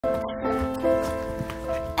Mamá,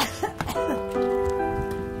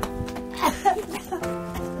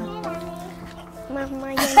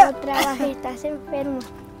 ya no trabajas, estás enfermo.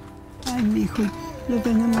 Ay, mijo, lo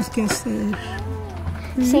tenemos que hacer.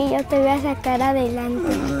 Sí, yo te voy a sacar adelante.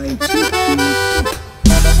 Ay,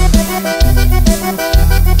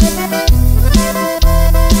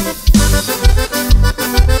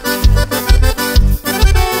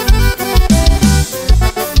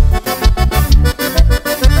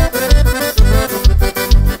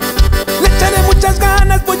 Le echaré muchas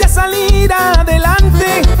ganas, voy a salir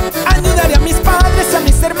adelante. Ayudaré a mis padres, a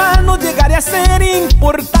mis hermanos, llegaré a ser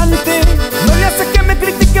importante. No le hace que me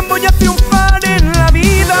critiquen, voy a triunfar en la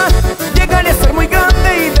vida. Llegaré a ser muy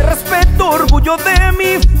grande y de respeto, orgullo de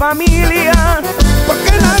mi familia.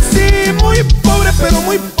 Porque nací muy pobre, pero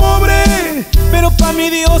muy pobre. Pero pa' mi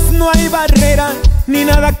Dios no hay barrera, ni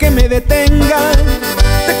nada que me detenga.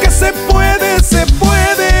 De que se puede, se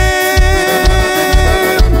puede.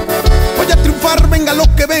 Voy a triunfar, venga lo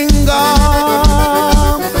que venga.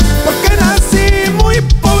 Porque nací muy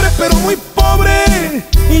pobre, pero muy pobre.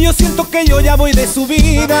 Y yo siento que yo ya voy de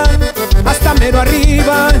subida hasta mero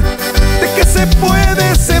arriba. De que se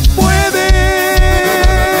puede, se puede.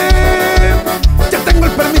 Ya tengo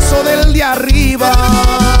el permiso del de arriba.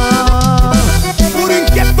 Puro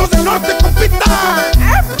Inquietos del Norte, compita.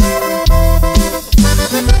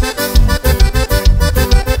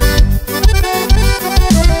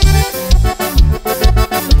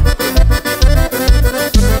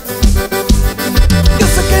 Yo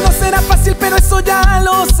sé que no será fácil, pero eso ya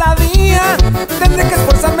lo sabía. Tendré que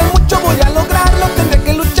esforzarme mucho, voy a lograrlo. Tendré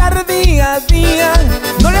que luchar día a día.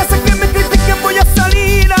 No le hace que me critiquen, voy a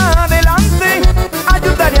salir adelante.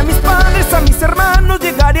 Ayudaré a mis padres, a mis hermanos,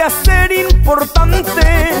 llegaré a ser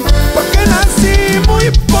importante. Porque nací muy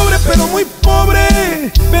pobre, pero muy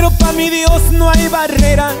pobre. Pero pa' mi Dios no hay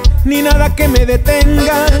barrera, ni nada que me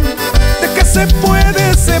detenga. De que se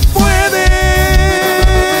puede, se puede.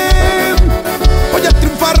 Voy a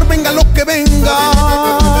triunfar, venga lo que venga.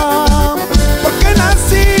 Porque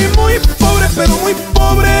nací muy pobre, pero muy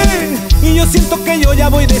pobre. Y yo siento que yo ya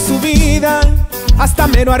voy de subida hasta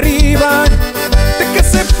mero arriba. De que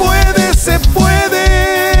se puede.